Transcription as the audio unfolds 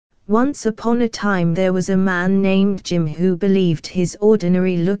Once upon a time there was a man named Jim who believed his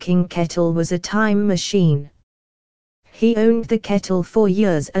ordinary-looking kettle was a time machine. He owned the kettle for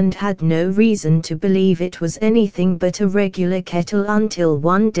years and had no reason to believe it was anything but a regular kettle until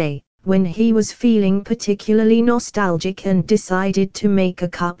one day, when he was feeling particularly nostalgic and decided to make a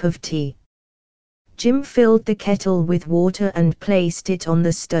cup of tea. Jim filled the kettle with water and placed it on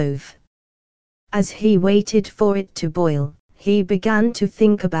the stove. As he waited for it to boil, he began to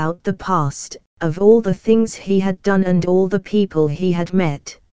think about the past, of all the things he had done and all the people he had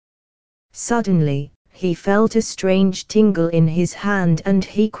met. Suddenly, he felt a strange tingle in his hand and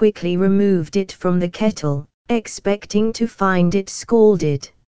he quickly removed it from the kettle, expecting to find it scalded.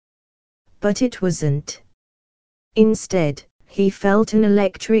 But it wasn't. Instead, he felt an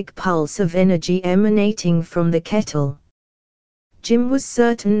electric pulse of energy emanating from the kettle. Jim was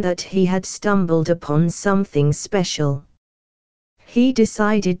certain that he had stumbled upon something special. He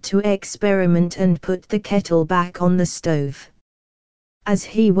decided to experiment and put the kettle back on the stove. As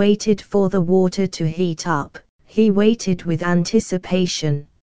he waited for the water to heat up, he waited with anticipation.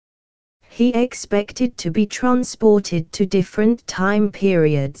 He expected to be transported to different time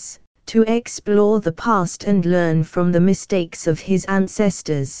periods, to explore the past and learn from the mistakes of his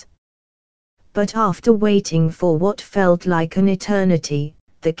ancestors. But after waiting for what felt like an eternity,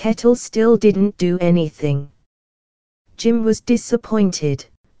 the kettle still didn't do anything. Jim was disappointed,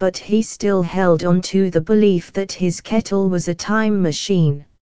 but he still held on to the belief that his kettle was a time machine.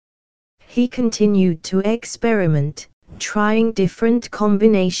 He continued to experiment, trying different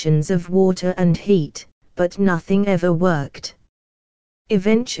combinations of water and heat, but nothing ever worked.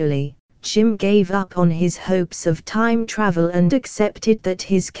 Eventually, Jim gave up on his hopes of time travel and accepted that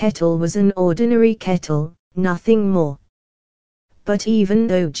his kettle was an ordinary kettle, nothing more. But even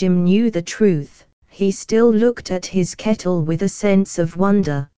though Jim knew the truth, he still looked at his kettle with a sense of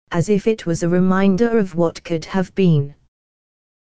wonder, as if it was a reminder of what could have been.